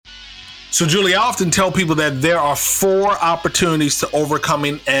So, Julie, I often tell people that there are 4 opportunities to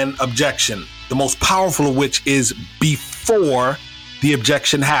overcoming an objection, the most powerful of which is before the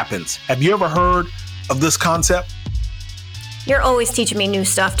objection happens. Have you ever heard of this concept? You're always teaching me new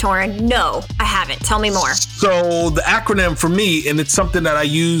stuff, Torin. No, I haven't. Tell me more. So the acronym for me, and it's something that I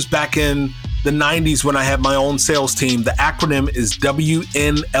used back in the 90s when I had my own sales team, the acronym is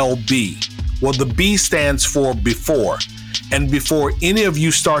WNLB. Well, the B stands for before. And before any of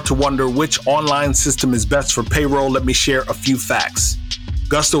you start to wonder which online system is best for payroll, let me share a few facts.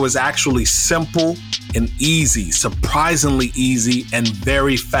 Gusto is actually simple and easy, surprisingly easy and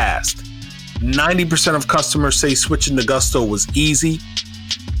very fast. 90% of customers say switching to Gusto was easy.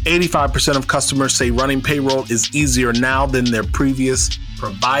 85% of customers say running payroll is easier now than their previous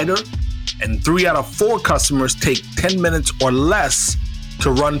provider. And 3 out of 4 customers take 10 minutes or less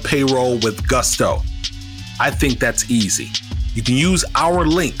to run payroll with Gusto. I think that's easy. You can use our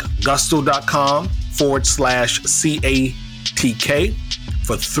link, gusto.com/CATK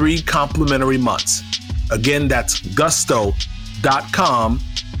for 3 complimentary months. Again, that's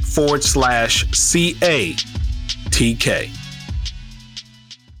gusto.com/CATK.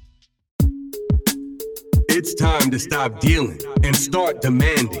 It's time to stop dealing and start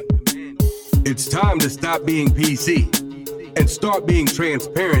demanding. It's time to stop being PC and start being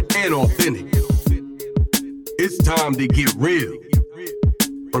transparent and authentic. It's time to get real.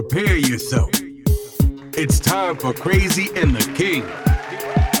 Prepare yourself. It's time for Crazy and the King.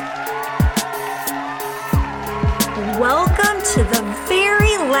 Welcome to the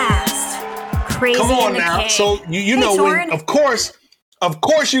very last Crazy Come on and the now. King. So you know, when, of course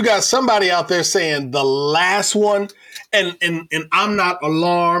you got somebody out there saying the last one, and I'm not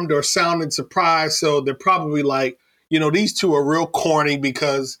alarmed or sounding surprised. So they're probably like, these two are real corny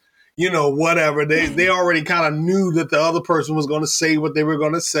because, whatever. They already kind of knew that the other person was going to say what they were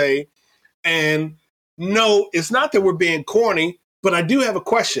going to say. And no, it's not that we're being corny, but I do have a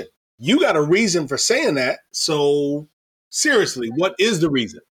question. You got a reason for saying that. So seriously, what is the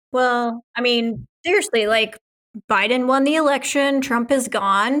reason? Well, I mean, seriously, like Biden won the election, Trump is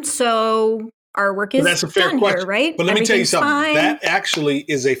gone, so our work is that's a fair done question, here, right? But let me tell you something. Fine. That actually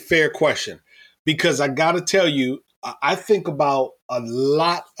is a fair question because I got to tell you, I think about a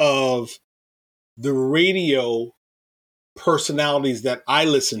lot of the radio personalities that I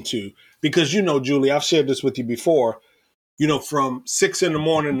listen to because, Julie, I've shared this with you before, from 6 in the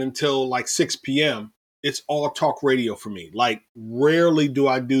morning until like 6 p.m., it's all talk radio for me. Like rarely do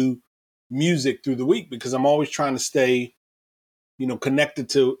I do music through the week because I'm always trying to stay, connected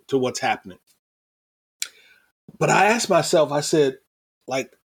to what's happening. But I asked myself, I said,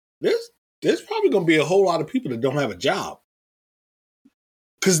 like, there's probably going to be a whole lot of people that don't have a job.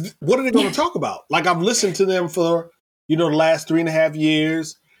 Because what are they going to talk about? Like, I've listened to them for, the last 3.5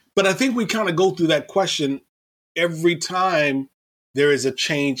 years. But I think we kind of go through that question every time there is a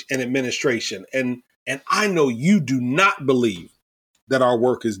change in administration. And I know you do not believe that our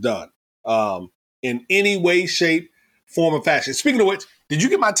work is done in any way, shape, form, or fashion. Speaking of which, did you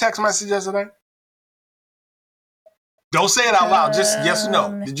get my text message yesterday? Don't say it out loud. Just yes or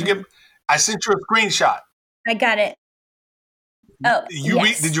no. Did you get? I sent you a screenshot. I got it. Oh,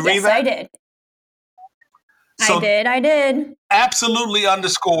 yes. Did you read that? I did. So I did. Absolutely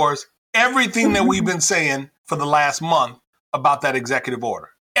underscores everything that we've been saying for the last month about that executive order.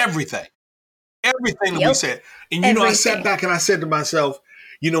 Everything that we said. And I sat back and I said to myself,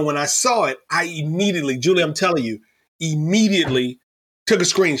 when I saw it, I immediately, Julie, I'm telling you, immediately took a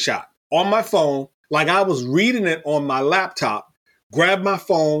screenshot on my phone. Like I was reading it on my laptop, grabbed my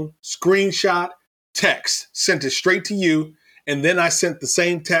phone, screenshot, text, sent it straight to you. And then I sent the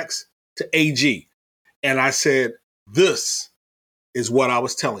same text to AG. And I said, this is what I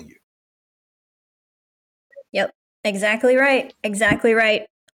was telling you. Yep. Exactly right. Exactly right.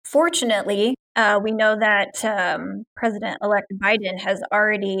 Fortunately, we know that President-elect Biden has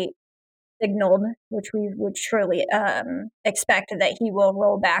already signaled, which we would surely expect, that he will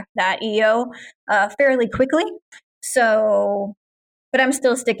roll back that EO fairly quickly. So, but I'm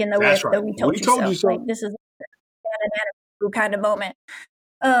still sticking the That's with right. the we told you so. Like, this is a kind of moment.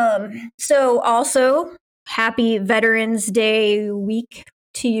 So also, happy Veterans Day week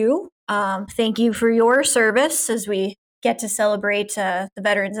to you. Thank you for your service as we get to celebrate the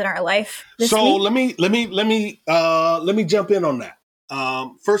veterans in our life this week. Let me jump in on that.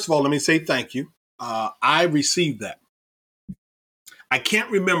 First of all, let me say thank you. I received that. I can't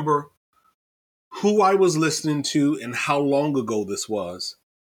remember who I was listening to and how long ago this was,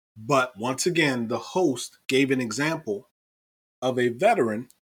 but once again, the host gave an example of a veteran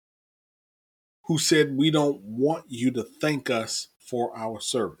who said, we don't want you to thank us for our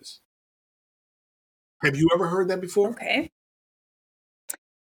service. Have you ever heard that before? Okay.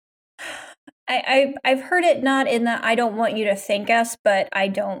 I've heard it not in the I don't want you to thank us, but I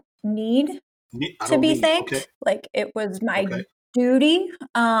don't need to be thanked. Okay. Like it was my duty,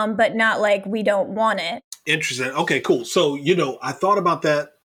 but not like we don't want it. Interesting. Okay, cool. So, I thought about that.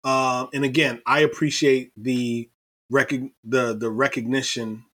 And again, I appreciate the recognition,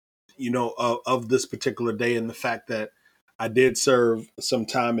 of this particular day and the fact that I did serve some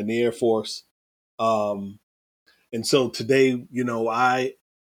time in the Air Force. And so today,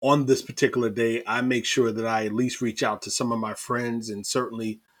 on this particular day, I make sure that I at least reach out to some of my friends and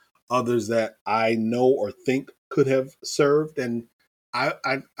certainly others that I know or think could have served. And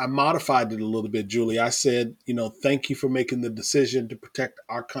I modified it a little bit, Julie. I said, thank you for making the decision to protect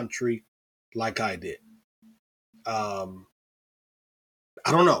our country like I did. I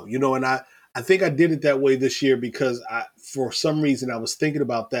don't know, and I think I did it that way this year because for some reason I was thinking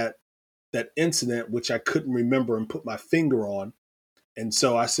about that incident, which I couldn't remember and put my finger on. And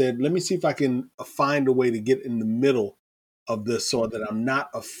so I said, let me see if I can find a way to get in the middle of this so that I'm not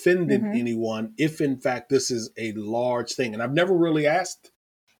offending anyone if in fact this is a large thing. And I've never really asked,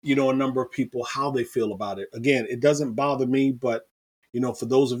 a number of people how they feel about it. Again, it doesn't bother me, but, for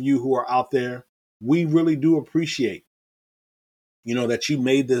those of you who are out there, we really do appreciate, that you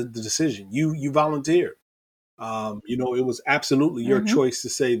made the decision. You volunteered. It was absolutely your choice to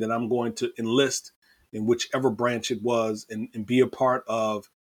say that I'm going to enlist in whichever branch it was and be a part of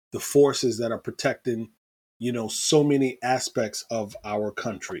the forces that are protecting, so many aspects of our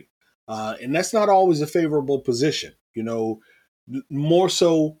country. And that's not always a favorable position, more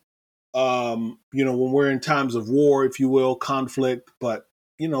so, when we're in times of war, if you will, conflict. But,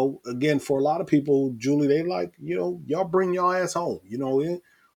 again, for a lot of people, Julie, they like, y'all bring your ass home.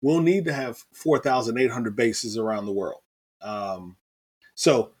 We'll need to have 4,800 bases around the world.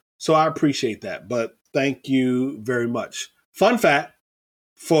 So I appreciate that. But thank you very much. Fun fact,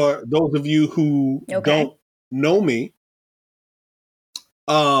 for those of you who don't know me,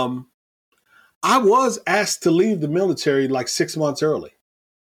 I was asked to leave the military like 6 months early.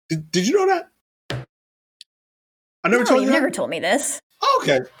 Did you know that? I never told you that? You never told me this.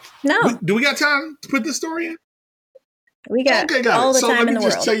 Okay. No. Do we got time to put this story in? We got all the time in the world. So let me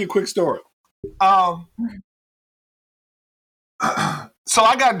just tell you a quick story. So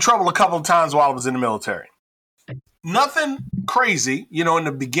I got in trouble a couple of times while I was in the military. Nothing crazy. In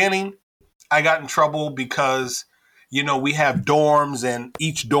the beginning, I got in trouble because, we have dorms and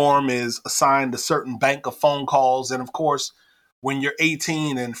each dorm is assigned a certain bank of phone calls. And of course, when you're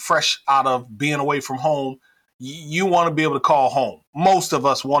 18 and fresh out of being away from home, you want to be able to call home. Most of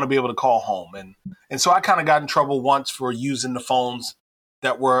us want to be able to call home. And so I kind of got in trouble once for using the phones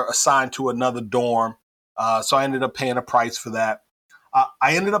that were assigned to another dorm. So I ended up paying a price for that.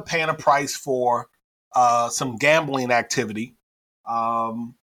 I ended up paying a price for some gambling activity.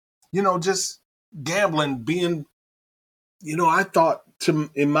 Just gambling being, I thought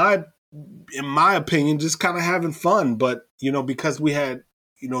in my opinion, just kind of having fun. But, because we had,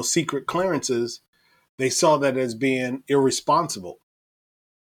 secret clearances, they saw that as being irresponsible.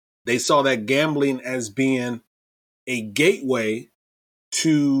 They saw that gambling as being a gateway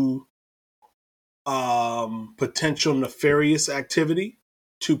to potential nefarious activity,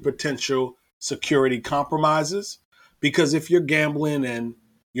 to potential security compromises. Because if you're gambling and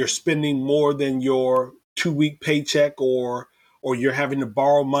you're spending more than your 2-week paycheck or you're having to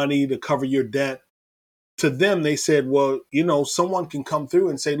borrow money to cover your debt, to them, they said, well, someone can come through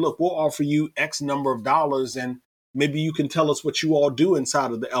and say, look, we'll offer you X number of dollars and maybe you can tell us what you all do inside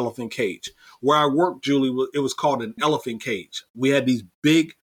of the elephant cage. Where I worked, Julie, it was called an elephant cage. We had these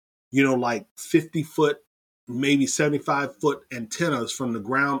big, like 50-foot, maybe 75-foot antennas from the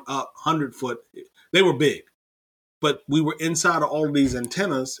ground up, 100-foot. They were big. But we were inside of all of these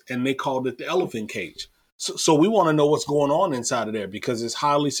antennas and they called it the elephant cage. So we want to know what's going on inside of there because it's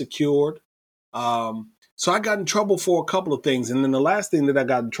highly secured. So I got in trouble for a couple of things. And then the last thing that I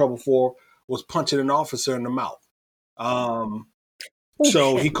got in trouble for was punching an officer in the mouth.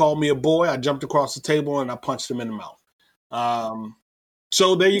 So he called me a boy. I jumped across the table and I punched him in the mouth.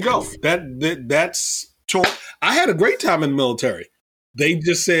 So there you go. That's I had a great time in the military. They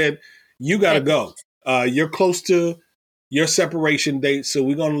just said, you got to go. You're close to your separation date. So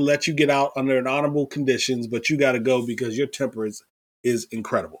we're going to let you get out under an honorable conditions, but you got to go because your temper is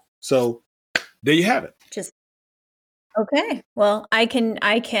incredible. So there you have it. Okay. Well, I can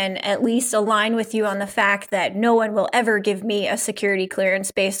at least align with you on the fact that no one will ever give me a security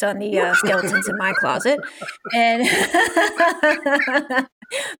clearance based on the skeletons in my closet. And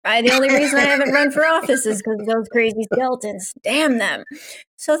Probably the only reason I haven't run for office is because of those crazy skeletons. Damn them.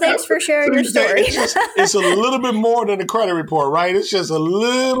 So thanks for sharing your story. It's a little bit more than a credit report, right? It's just a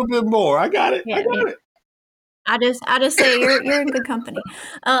little bit more. I got it. I got it. I just say you're in good company.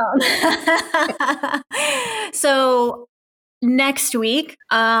 So next week,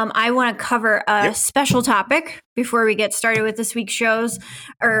 I want to cover a special topic before we get started with this week's shows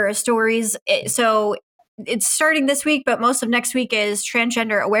or stories. So it's starting this week, but most of next week is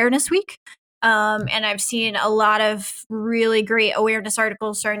Transgender Awareness Week. And I've seen a lot of really great awareness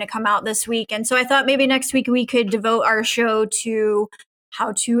articles starting to come out this week. And so I thought maybe next week we could devote our show to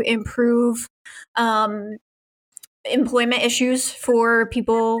how to improve employment issues for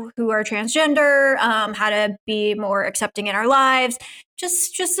people who are transgender, how to be more accepting in our lives.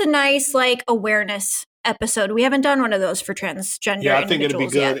 Just a nice awareness episode. We haven't done one of those for transgender. Yeah, I think it'll be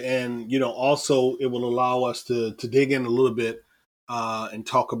good. Yet. And, also it will allow us to dig in a little bit and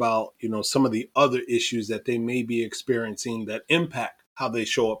talk about, some of the other issues that they may be experiencing that impact how they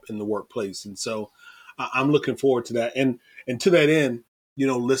show up in the workplace. And so I'm looking forward to that. And to that end,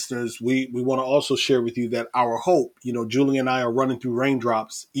 listeners, we want to also share with you that our hope, Julie and I are running through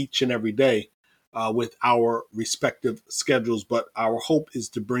raindrops each and every day with our respective schedules. But our hope is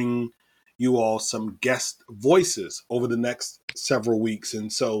to bring you all some guest voices over the next several weeks.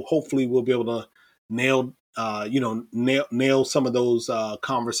 And so hopefully we'll be able to nail some of those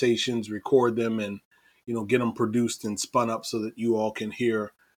conversations, record them, and, get them produced and spun up so that you all can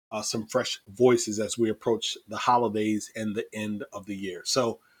hear some fresh voices as we approach the holidays and the end of the year.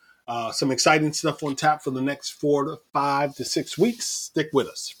 So some exciting stuff on tap for the next 4 to 5 to 6 weeks. Stick with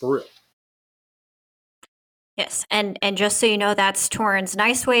us, for real. Yes, and just so you know, that's Torrin's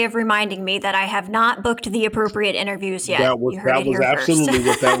nice way of reminding me that I have not booked the appropriate interviews yet. That was absolutely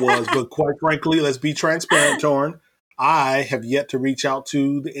what that was. But quite frankly, let's be transparent, Torrin. I have yet to reach out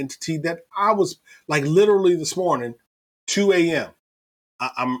to the entity that I was literally this morning, 2 a.m.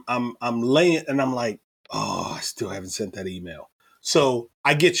 I'm laying and I'm like, I still haven't sent that email. So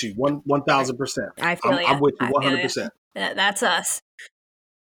I get you 1,000%. I feel you. I'm with you 100%. That's us.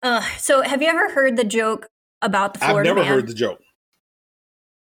 So have you ever heard the joke about the Florida I've never man? heard the joke.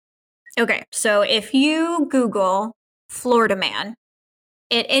 Okay, so if you Google Florida man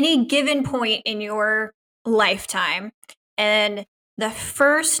at any given point in your lifetime, and the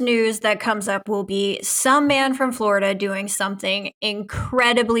first news that comes up will be some man from Florida doing something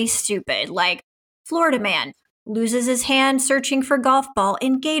incredibly stupid, like Florida man loses his hand searching for golf ball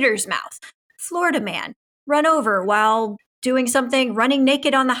in gator's mouth. Florida man run over while doing something, running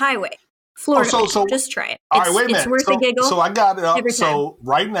naked on the highway. Florida man, just try it. All right, wait a minute. It's worth a giggle. So I got it up. Every time. So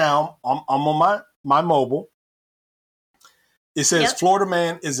right now I'm on my mobile. It says Florida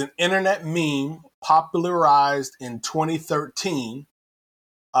man is an internet meme popularized in 2013.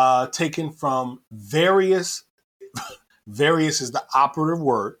 Taken from various is the operative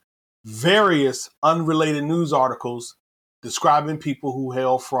word, various unrelated news articles describing people who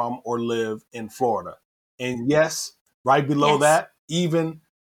hail from or live in Florida. And yes, right below that, even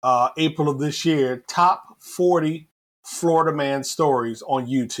April of this year, top 40 Florida man stories on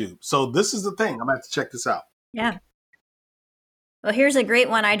YouTube. So this is the thing. I'm going to have to check this out. Yeah. Well, here's a great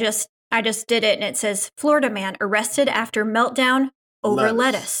one. I just did it, and it says Florida man arrested after meltdown over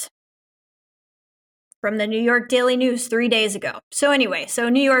lettuce. From the New York Daily News 3 days ago. So anyway,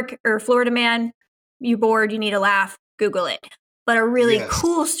 New York or Florida man, you bored, you need a laugh, Google it. But a really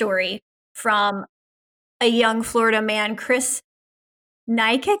cool story from a young Florida man, Chris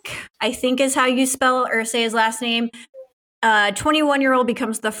Nykic, I think is how you spell or say his last name. 21-year-old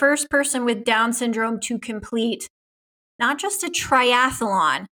becomes the first person with Down syndrome to complete not just a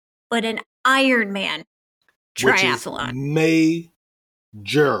triathlon, but an Ironman triathlon. Which is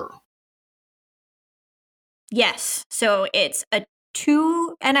major. Yes. So it's a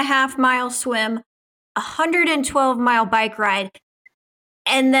 2.5 mile swim, 112-mile bike ride,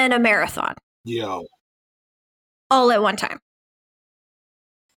 and then a marathon. Yo. All at one time.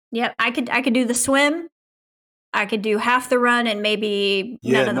 Yep. I could do the swim. I could do half the run and maybe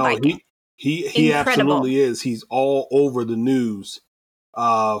none of the biking. He absolutely is. He's all over the news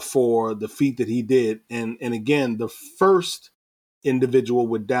for the feat that he did. And again, the first individual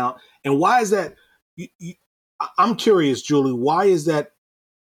with Down. And why is that? I'm curious, Julie, why is that?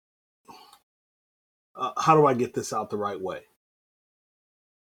 How do I get this out the right way?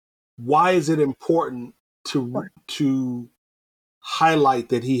 Why is it important to highlight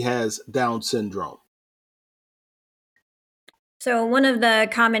that he has Down syndrome? So one of the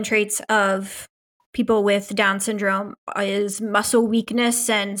common traits of people with Down syndrome is muscle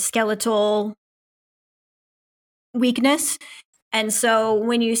weakness and skeletal weakness. And so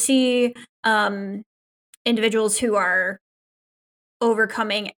when you see individuals who are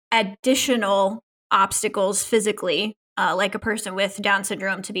overcoming additional obstacles physically, like a person with Down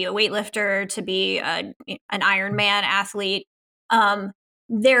syndrome to be a weightlifter, to be an Ironman athlete,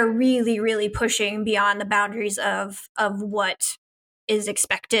 they're really, really pushing beyond the boundaries of what is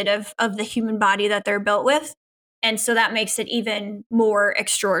expected of the human body that they're built with. And so that makes it even more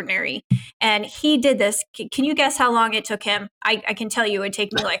extraordinary. And he did this. Can you guess how long it took him? I can tell you it would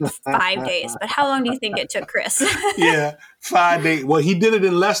take me like 5 days, but how long do you think it took Chris? Yeah, 5 days. Well, he did it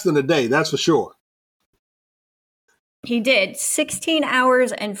in less than a day, that's for sure. He did 16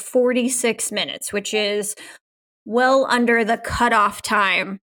 hours and 46 minutes, which is well under the cutoff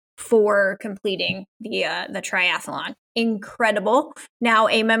time for completing the triathlon. Incredible. Now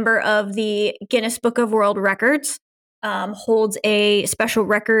a member of the Guinness Book of World Records, holds a special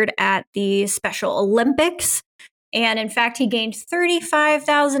record at the Special Olympics. And in fact, he gained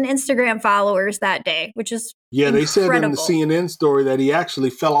 35,000 Instagram followers that day, which is incredible. They said in the CNN story that he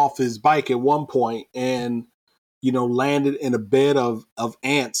actually fell off his bike at one point and, landed in a bed of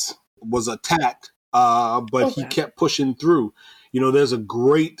ants, was attacked, but he kept pushing through. There's a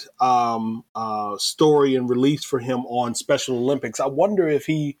great story and release for him on Special Olympics. I wonder if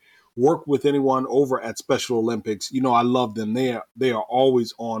he worked with anyone over at Special Olympics. I love them. They are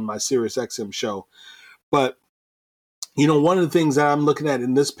always on my SiriusXM show. But, one of the things that I'm looking at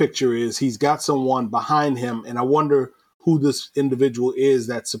in this picture is he's got someone behind him, and I wonder who this individual is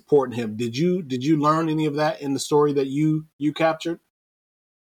that's supporting him. Did you learn any of that in the story that you captured?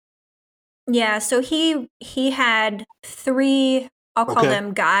 Yeah, so he had 3, I'll call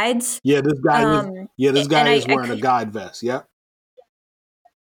them guides. Yeah, this guy is wearing a guide vest. Yeah.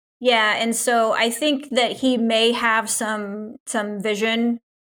 Yeah, and so I think that he may have some vision,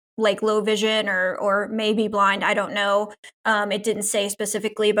 like low vision or maybe blind. I don't know. It didn't say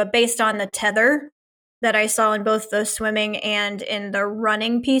specifically, but based on the tether that I saw in both the swimming and in the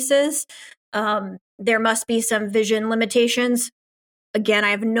running pieces, there must be some vision limitations. Again,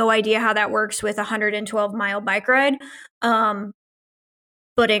 I have no idea how that works with a 112-mile bike ride,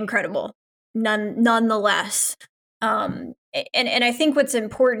 but incredible, nonetheless. And I think what's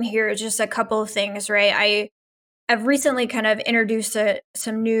important here is just a couple of things, right? I've recently kind of introduced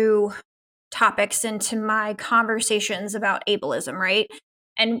some new topics into my conversations about ableism, right?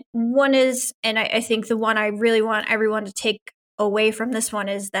 And one is, and I think the one I really want everyone to take away from this one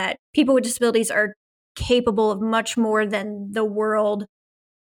is that people with disabilities are capable of much more than the world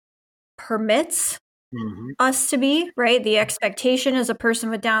permits us to be, right? The expectation as a person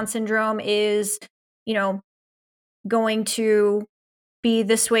with Down syndrome is, going to be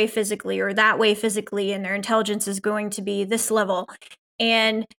this way physically or that way physically, and their intelligence is going to be this level.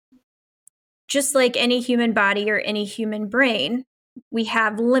 And just like any human body or any human brain, we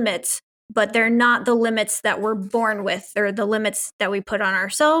have limits, but they're not the limits that we're born with. They're the limits that we put on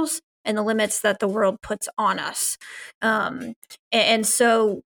ourselves and the limits that the world puts on us. And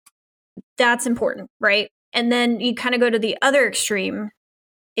so that's important, right? And then you kind of go to the other extreme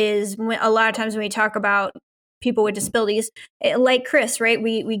is when, a lot of times when we talk about people with disabilities, like Chris, right?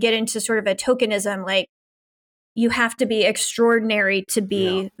 We get into sort of a tokenism, like you have to be extraordinary to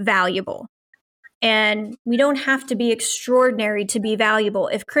be valuable. And we don't have to be extraordinary to be valuable.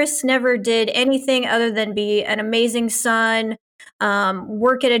 If Chris never did anything other than be an amazing son,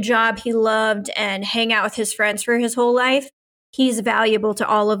 work at a job he loved, and hang out with his friends for his whole life, he's valuable to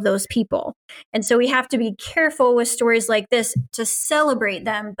all of those people. And so we have to be careful with stories like this to celebrate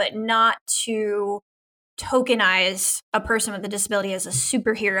them, but not to tokenize a person with a disability as a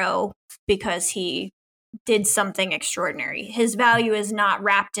superhero because he did something extraordinary. His value is not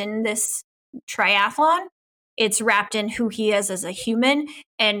wrapped in this triathlon. It's wrapped in who he is as a human.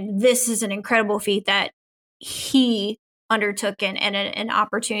 And this is an incredible feat that he undertook and an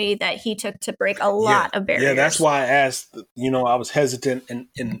opportunity that he took to break a lot of barriers. Yeah, that's why I asked, I was hesitant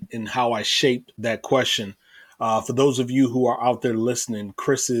in how I shaped that question. For those of you who are out there listening,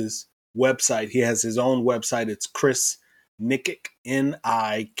 Chris's website, he has his own website. It's Chris Nikic,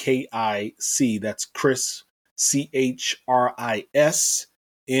 Nikic. That's Chris, CHRIS,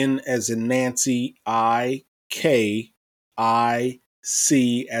 N as in Nancy, IKIC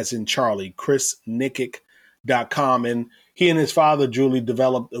as in Charlie, chrisnikic.com. And he and his father, Julie,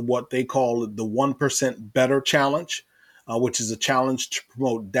 developed what they call the 1% Better Challenge, which is a challenge to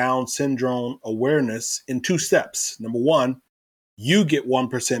promote Down syndrome awareness in 2 steps. Number 1, you get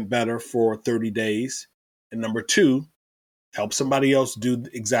 1% better for 30 days. And number 2, help somebody else do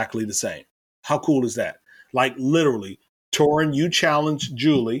exactly the same. How cool is that? Like literally, Torin, you challenge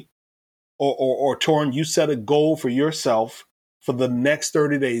Julie, or Torin, you set a goal for yourself for the next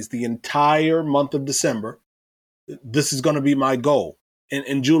 30 days, the entire month of December. This is going to be my goal.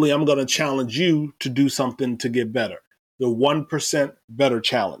 And Julie, I'm going to challenge you to do something to get better. The 1% Better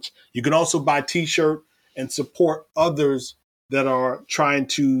Challenge. You can also buy a t-shirt and support others that are trying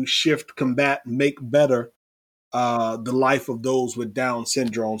to shift, combat, make better the life of those with Down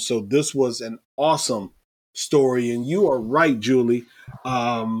syndrome. So this was an awesome story. And you are right, Julie.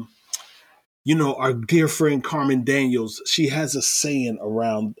 You know, our dear friend Carmen Daniels, she has a saying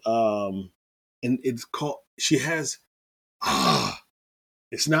around, and it's called, she has,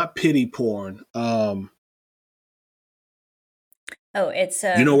 it's not pity porn. It's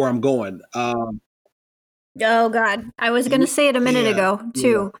you know where I'm going. Oh God, I was going to say it a minute ago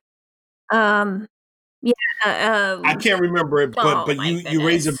too. I can't remember it, but you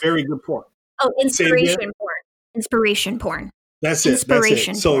raise a very good point. Oh, inspiration porn. Inspiration porn. That's it.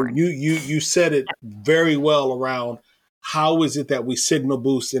 So you said it very well around how is it that we signal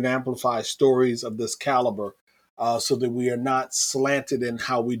boost and amplify stories of this caliber, so that we are not slanted in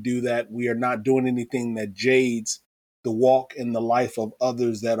how we do that. We are not doing anything that jades the walk in the life of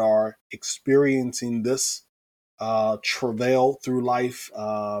others that are experiencing this travail through life,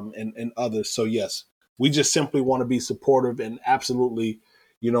 and others. So yes, we just simply want to be supportive and absolutely,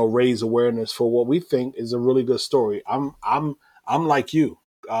 you know, raise awareness for what we think is a really good story. I'm like you.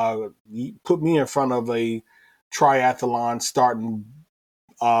 You put me in front of a triathlon starting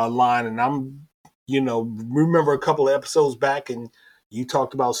line, and I'm, you know, remember a couple of episodes back, and you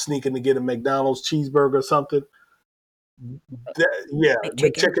talked about sneaking to get a McDonald's cheeseburger or something.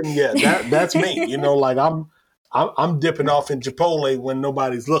 McChicken. Yeah, that's me. You know, like I'm dipping off in Chipotle when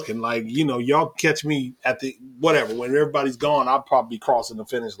nobody's looking. Like, you know, y'all catch me at the whatever when everybody's gone. I'll probably be crossing the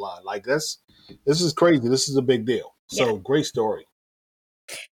finish line. Like this is crazy. This is a big deal. So great story.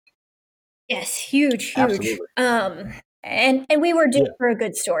 Yes, huge. Absolutely. And we were due for a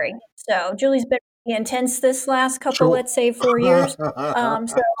good story. So Julie's been pretty intense this last couple, let's say 4 years. So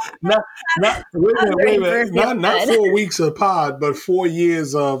not 4 weeks of pod, but 4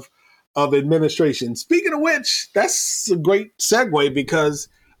 years of administration. Speaking of which, that's a great segue because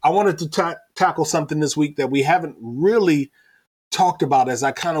I wanted to tackle something this week that we haven't really talked about as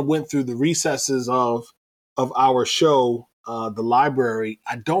I kind of went through the recesses of our show, the library.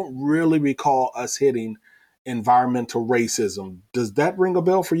 I don't really recall us hitting environmental racism. Does that ring a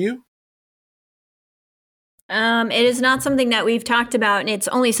bell for you? It is not something that we've talked about, and it's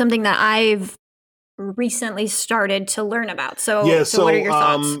only something that I've recently started to learn about. So what are your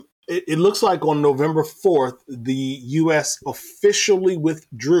thoughts? It looks like on November 4th, the U.S. officially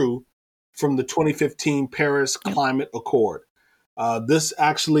withdrew from the 2015 Paris Climate Accord. This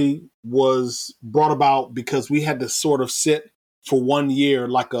actually was brought about because we had to sort of sit for 1 year,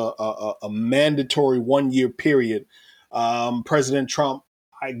 like a mandatory 1 year period. President Trump,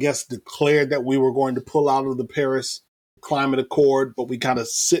 I guess, declared that we were going to pull out of the Paris Climate Accord, but we kind of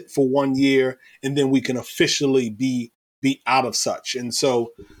sit for 1 year and then we can officially be out of such. And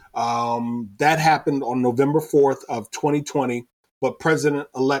so that happened on November 4th of 2020. But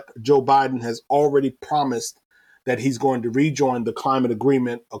President-elect Joe Biden has already promised that he's going to rejoin the climate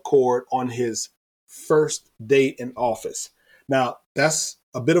agreement accord on his first day in office. Now, that's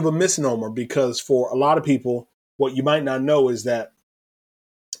a bit of a misnomer because for a lot of people, what you might not know is that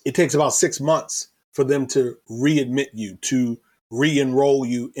it takes about 6 months for them to readmit you, to re-enroll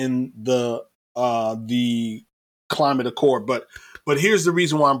you in the climate accord. But here's the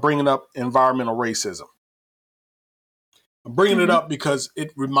reason why I'm bringing up environmental racism. I'm bringing it up because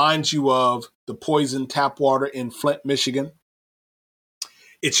it reminds you of the poisoned tap water in Flint, Michigan.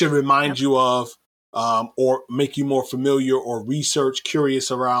 It should remind you of or make you more familiar or curious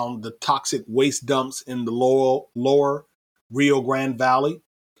around the toxic waste dumps in the lower Rio Grande Valley.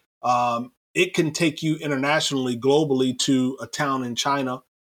 It can take you internationally, globally, to a town in China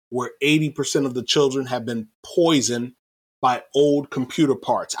where 80% of the children have been poisoned by old computer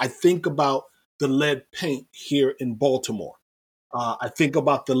parts. I think about the lead paint here in Baltimore. I think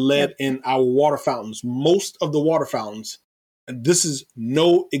about the lead in our water fountains. Most of the water fountains, and this is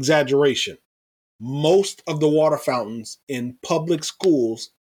no exaggeration, most of the water fountains in public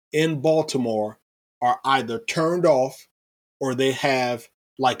schools in Baltimore are either turned off or they have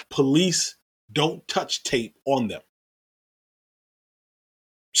like police don't touch tape on them.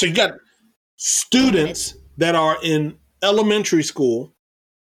 So you got students that are in elementary school.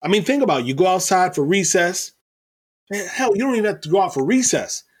 I mean, think about it. You go outside for recess. Hell, you don't even have to go out for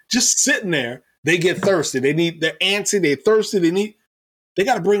recess. Just sitting there, they get thirsty. They're antsy, they're thirsty, they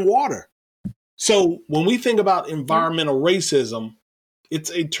got to bring water. So when we think about environmental racism,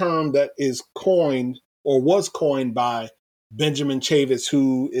 it's a term that is coined or was coined by Benjamin Chavis,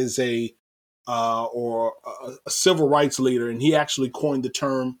 who is a civil rights leader, and he actually coined the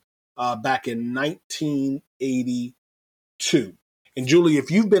term back in 1982. And Julie, if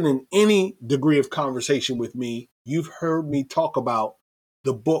you've been in any degree of conversation with me, you've heard me talk about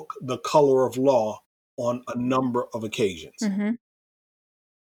the book, The Color of Law, on a number of occasions. Mm-hmm.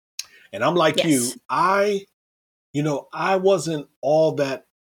 And I'm like you, I wasn't all that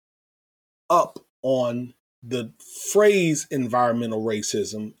up on the phrase environmental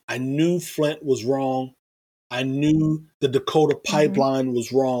racism. I knew Flint was wrong. I knew the Dakota pipeline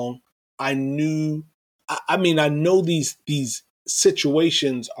was wrong. I know these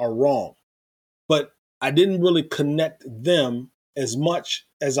situations are wrong, but I didn't really connect them as much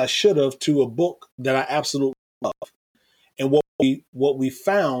as I should have to a book that I absolutely love. And what we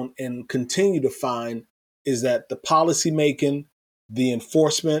found and continue to find is that the policy making, the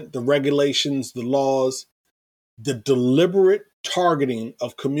enforcement, the regulations, the laws, the deliberate targeting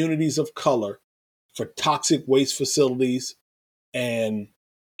of communities of color for toxic waste facilities and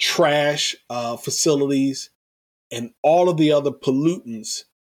trash facilities and all of the other pollutants,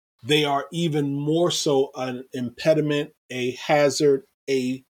 they are even more so an impediment, a hazard,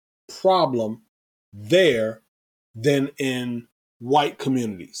 a problem there than in white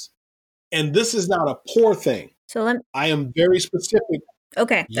communities. And this is not a poor thing. So I am very specific.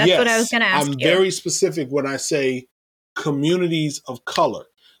 Okay, that's what I was going to ask you. I'm very specific when I say communities of color.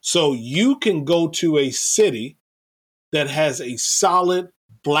 So you can go to a city that has a solid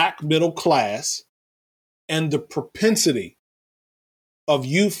Black middle class, and the propensity of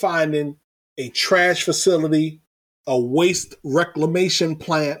you finding a trash facility, a waste reclamation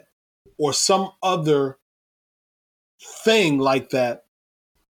plant, or some other thing like that,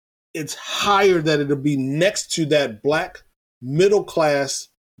 it's higher that it'll be next to that Black middle class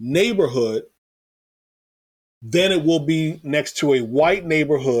neighborhood than it will be next to a white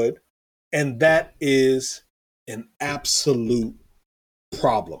neighborhood. And that is an absolute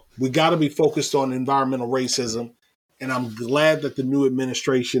problem. We got to be focused on environmental racism. And I'm glad that the new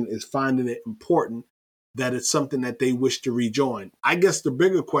administration is finding it important that it's something that they wish to rejoin. I guess the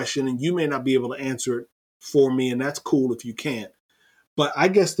bigger question, and you may not be able to answer it for me, and that's cool if you can't, but I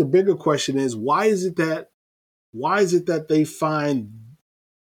guess the bigger question is, why is it that they find,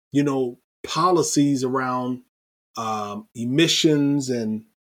 policies around emissions and,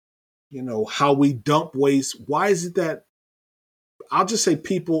 how we dump waste? Why is it that, I'll just say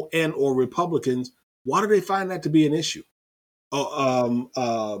people and or Republicans, why do they find that to be an issue?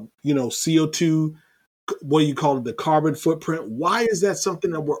 CO2, what do you call it, the carbon footprint? Why is that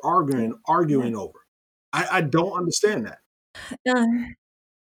something that we're arguing over? I don't understand that.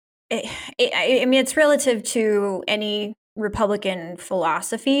 It's relative to any Republican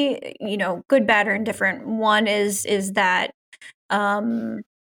philosophy, good, bad, or indifferent. One is that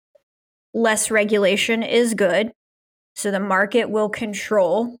less regulation is good. So the market will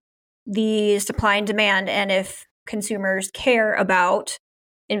control the supply and demand. And if consumers care about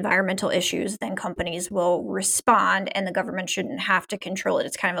environmental issues, then companies will respond and the government shouldn't have to control it.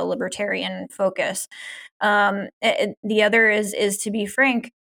 It's kind of a libertarian focus. The other is, to be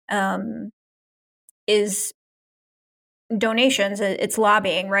frank, is donations. It's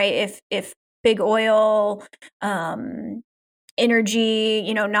lobbying, right? If big oil,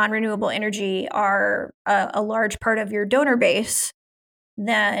 energy, non-renewable energy are a large part of your donor base,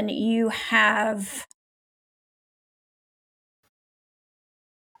 then you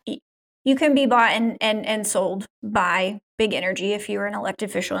can be bought and sold by big energy if you're an elected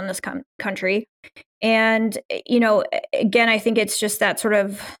official in this country. And, again, I think it's just that sort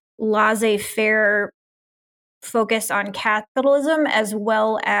of laissez-faire focus on capitalism, as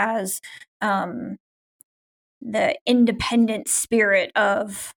well as the independent spirit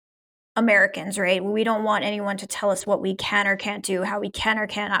of Americans, right? We don't want anyone to tell us what we can or can't do, how we can or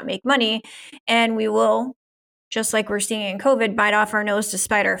cannot make money. And we will, just like we're seeing in COVID, bite off our nose to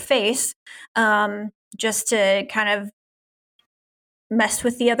spite our face, just to kind of mess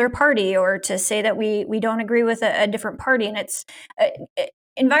with the other party or to say that we don't agree with a different party. And it's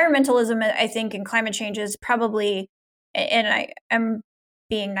environmentalism, I think, and climate change is probably, and I'm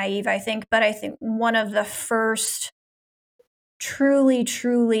being naive, I think, but I think one of the first truly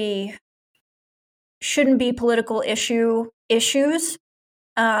shouldn't be political issues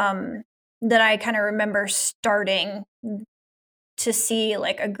that I kind of remember starting to see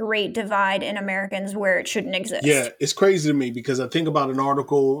like a great divide in Americans where it shouldn't exist. Yeah, it's crazy to me because I think about an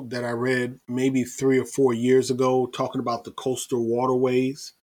article that I read maybe 3 or 4 years ago talking about the coastal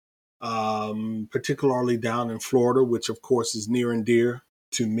waterways, particularly down in Florida, which of course is near and dear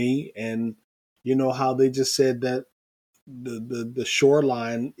to me. And you know how they just said that the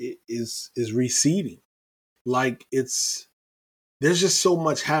shoreline is receding. Like there's just so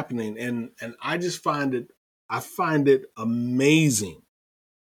much happening, and I find it amazing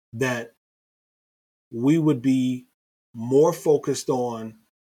that we would be more focused on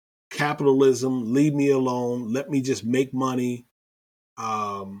capitalism, leave me alone, let me just make money,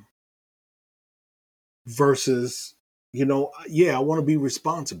 versus, I want to be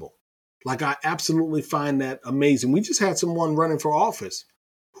responsible. Like, I absolutely find that amazing. We just had someone running for office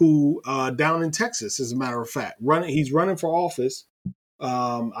who, down in Texas, as a matter of fact, he's running for office.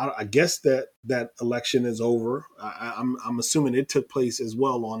 I guess that election is over. I'm assuming it took place as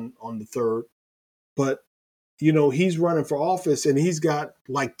well on the 3rd. But, he's running for office and he's got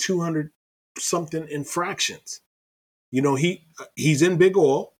like 200 something infractions. He's in big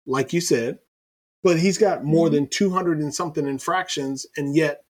oil, like you said, but he's got more than 200 and something infractions, and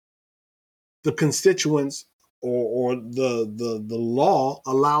yet the constituents or the law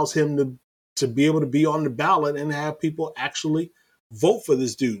allows him to be able to be on the ballot and have people actually vote for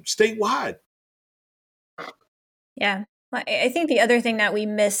this dude statewide. Yeah. I think the other thing that we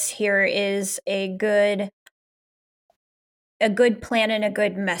miss here is a good plan and a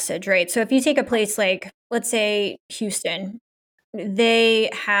good message, right? So if you take a place like, let's say, Houston, they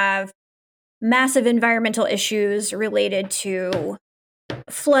have massive environmental issues related to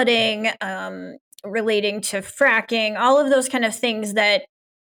flooding, relating to fracking, all of those kind of things that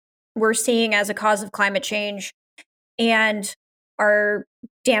we're seeing as a cause of climate change and are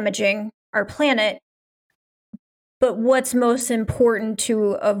damaging our planet. But what's most important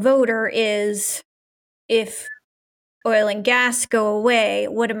to a voter is, if oil and gas go away,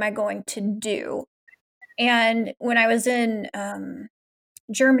 what am I going to do? And when I was in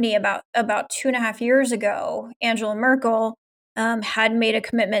Germany about 2.5 years ago, Angela Merkel had made a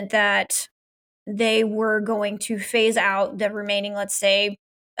commitment that they were going to phase out the remaining, let's say,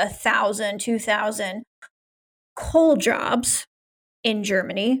 1,000, 2,000 coal jobs in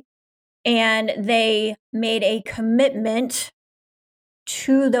Germany. And they made a commitment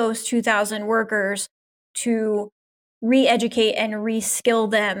to those 2,000 workers to re-educate and reskill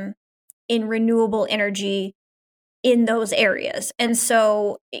them in renewable energy in those areas. And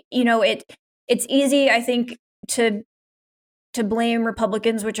so, it's easy, I think, to blame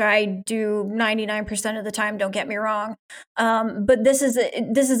Republicans, which I do 99% of the time, don't get me wrong. But this is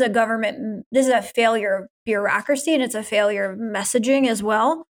a government, this is a failure of bureaucracy, and it's a failure of messaging as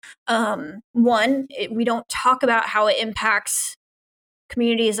well. We don't talk about how it impacts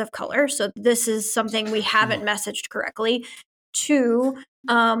communities of color. So this is something we haven't messaged correctly. 2,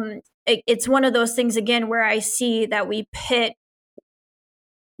 it's one of those things, again, where I see that we pit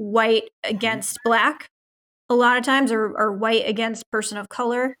white against black a lot of times, or white against person of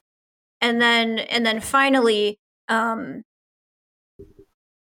color. And then finally,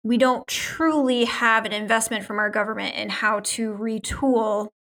 we don't truly have an investment from our government in how to retool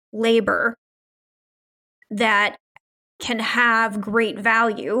labor that can have great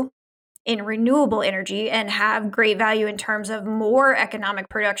value in renewable energy and have great value in terms of more economic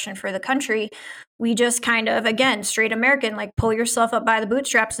production for the country. We just kind of, again, straight American, like, pull yourself up by the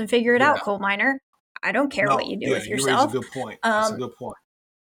bootstraps and figure it out, coal miner. I don't care what you do with yourself. You raise a good point. That's a good point.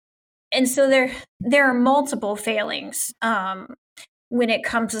 And so there are multiple failings when it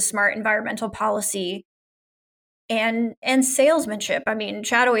comes to smart environmental policy and salesmanship. I mean,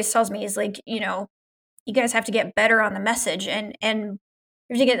 Chad always tells me, he's like, you guys have to get better on the message, and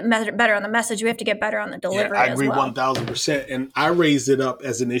if you get better on the message, we have to get better on the delivery. Yeah, I agree as well. 1,000%. And I raised it up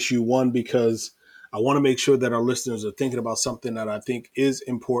as an issue, one, because I want to make sure that our listeners are thinking about something that I think is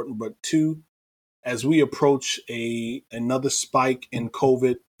important, but 2, as we approach another spike in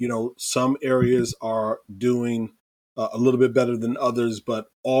COVID, some areas are doing a little bit better than others, but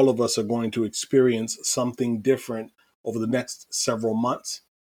all of us are going to experience something different over the next several months.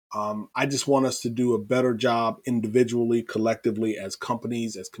 I just want us to do a better job individually, collectively, as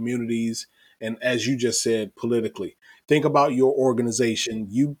companies, as communities, and as you just said, politically. Think about your organization.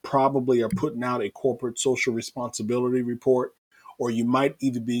 You probably are putting out a corporate social responsibility report, or you might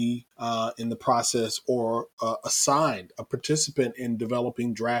either be in the process or assigned a participant in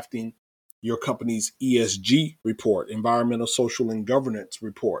developing, drafting your company's ESG report, environmental, social, and governance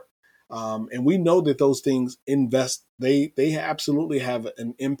report. And we know that those things they absolutely have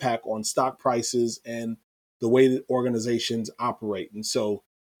an impact on stock prices and the way that organizations operate. And so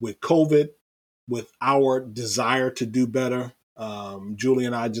with COVID, with our desire to do better, Julie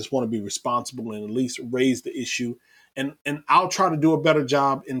and I just want to be responsible and at least raise the issue. And I'll try to do a better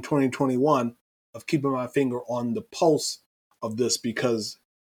job in 2021 of keeping my finger on the pulse of this, because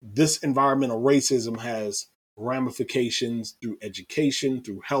this environmental racism has ramifications through education,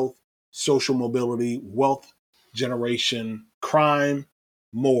 through health, social mobility, wealth generation, crime,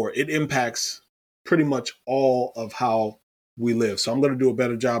 more. It impacts pretty much all of how we live. So I'm going to do a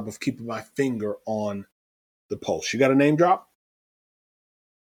better job of keeping my finger on the pulse. You got a name drop?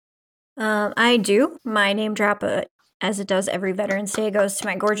 I do. My name drop, as it does every Veterans Day, goes to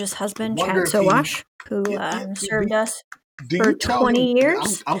my gorgeous husband, Chad Sowash, who served us for 20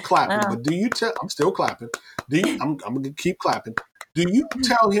 years. I'm clapping, but do you tell? I'm still clapping. I'm going to keep clapping. Do you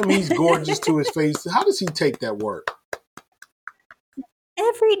tell him he's gorgeous to his face? How does he take that word?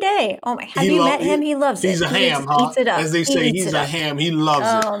 Every day. Oh my! Have you met him? He loves it. He's a ham, huh? Eats it up. As they say, he's a ham. He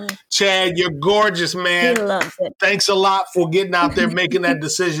loves it. Chad, you're gorgeous, man. He loves it. Thanks a lot for getting out there, making that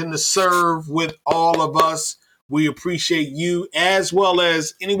decision to serve with all of us. We appreciate you, as well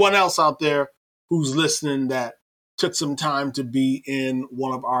as anyone else out there who's listening that took some time to be in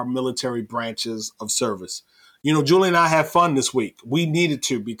one of our military branches of service. You know, Julie and I had fun this week. We needed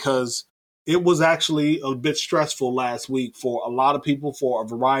to, because it was actually a bit stressful last week for a lot of people for a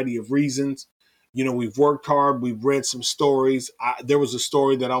variety of reasons. You know, we've worked hard. We've read some stories. There was a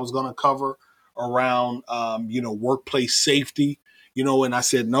story that I was going to cover around, workplace safety, and I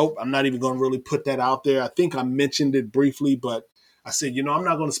said, nope, I'm not even going to really put that out there. I think I mentioned it briefly, but I said, I'm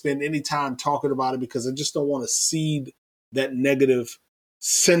not going to spend any time talking about it because I just don't want to seed that negative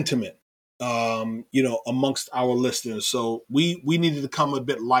sentiment amongst our listeners. So we needed to come a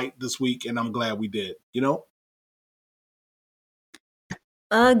bit light this week, and I'm glad we did,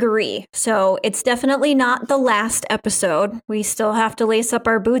 Agree. So it's definitely not the last episode. We still have to lace up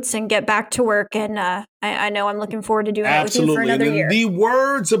our boots and get back to work. And I know I'm looking forward to doing it with you for another year. The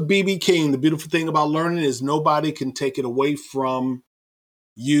words of B.B. King, the beautiful thing about learning is nobody can take it away from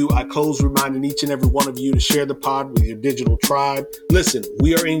you. I close reminding each and every one of you to share the pod with your digital tribe. Listen,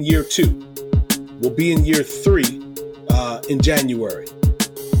 we are in year 2. We'll be in year 3 in January.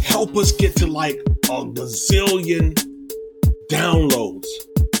 Help us get to like a gazillion downloads.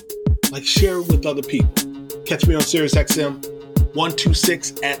 Like, share it with other people. Catch me on SiriusXM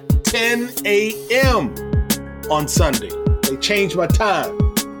 126 at 10 a.m. on Sunday. They changed my time.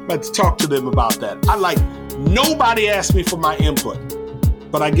 I had to talk to them about that. Nobody asked me for my input.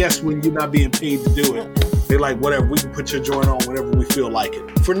 But I guess when you're not being paid to do it, they're like, whatever, we can put your joint on whenever we feel like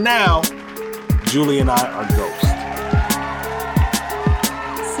it. For now, Julie and I are ghosts.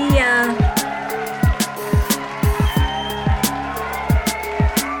 See ya.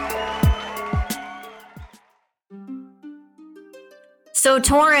 So,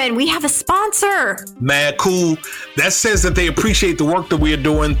 Torin, we have a sponsor. Mad cool. That says that they appreciate the work that we are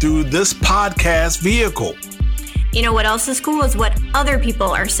doing through this podcast vehicle. You know what else is cool is what other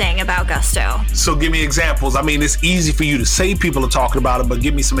people are saying about Gusto. So give me examples. I mean, it's easy for you to say people are talking about it, but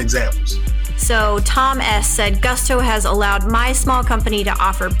give me some examples. So Tom S. said, Gusto has allowed my small company to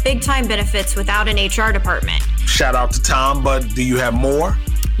offer big-time benefits without an HR department. Shout out to Tom, but do you have more?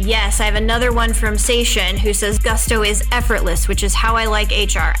 Yes, I have another one from Sation who says Gusto is effortless, which is how I like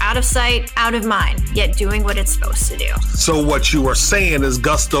HR. Out of sight, out of mind, yet doing what it's supposed to do. So what you are saying is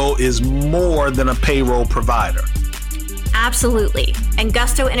Gusto is more than a payroll provider. Absolutely. And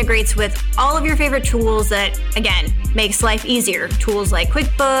Gusto integrates with all of your favorite tools that, again, makes life easier. Tools like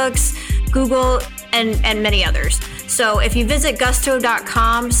QuickBooks, Google, and many others. So if you visit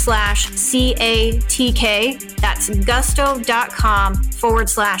gusto.com/CATK, that's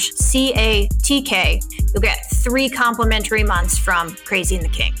gusto.com/CATK, you'll get 3 complimentary months from Crazy and the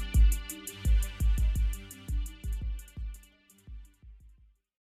King.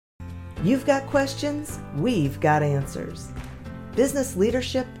 You've got questions, we've got answers. Business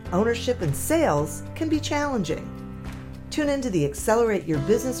leadership, ownership, and sales can be challenging. Tune into the Accelerate Your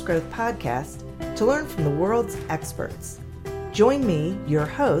Business Growth podcast to learn from the world's experts. Join me, your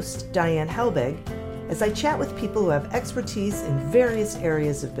host, Diane Helbig, as I chat with people who have expertise in various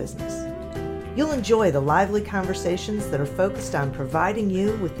areas of business. You'll enjoy the lively conversations that are focused on providing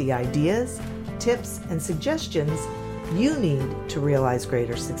you with the ideas, tips, and suggestions you need to realize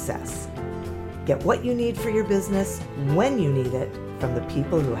greater success. Get what you need for your business when you need it from the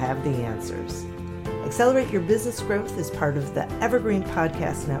people who have the answers. Accelerate Your Business Growth is part of the Evergreen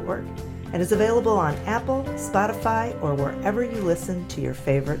Podcast Network and is available on Apple, Spotify, or wherever you listen to your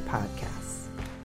favorite podcast.